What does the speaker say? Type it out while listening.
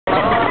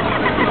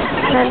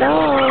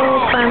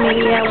Hello,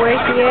 familia. We're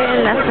here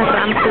in las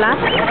ramblas.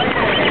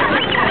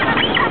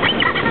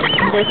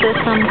 This is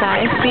some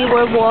guys. We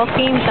were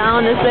walking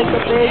down. It's like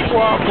a big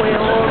walkway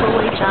all the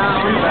way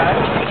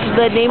down.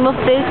 The name of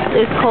this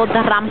is called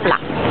the rambla.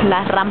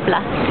 Las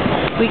ramblas.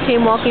 We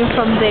came walking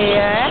from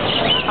there.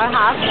 Our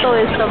hostel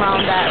is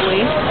around that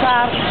way.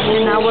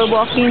 And now we're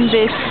walking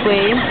this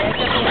way.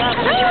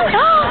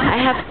 I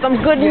have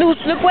some good news.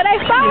 Look what I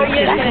found.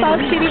 I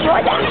found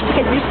chiriboya.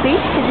 Can you see?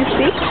 Can you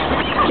see?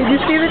 Did you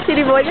see the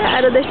chiriboya?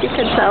 I don't know if you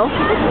can tell.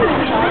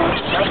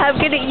 I'm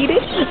gonna eat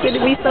it. It's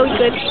gonna be so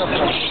good.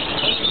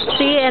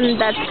 See, and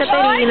that's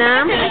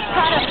Katerina,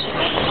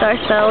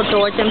 Darcel,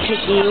 George, and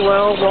Piggy. We're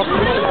all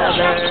walking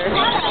together.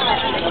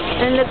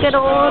 And look at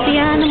all the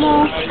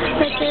animals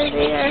that are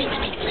there.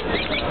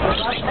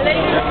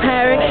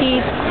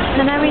 Parakeets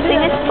and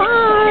everything is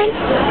fun.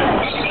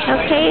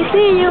 Okay,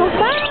 see you.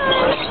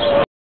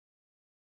 Bye.